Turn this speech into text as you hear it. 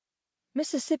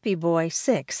Mississippi boy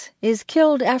 6 is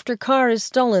killed after car is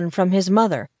stolen from his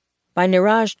mother by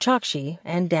Niraj Chokshi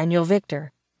and Daniel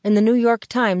Victor in the New York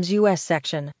Times U.S.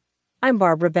 section. I'm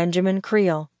Barbara Benjamin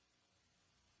Creel.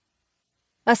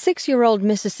 A 6-year-old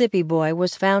Mississippi boy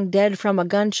was found dead from a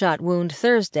gunshot wound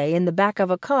Thursday in the back of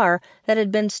a car that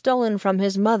had been stolen from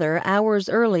his mother hours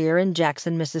earlier in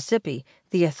Jackson, Mississippi,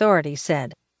 the authorities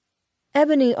said.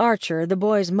 Ebony Archer, the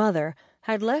boy's mother,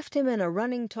 had left him in a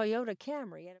running Toyota Camry.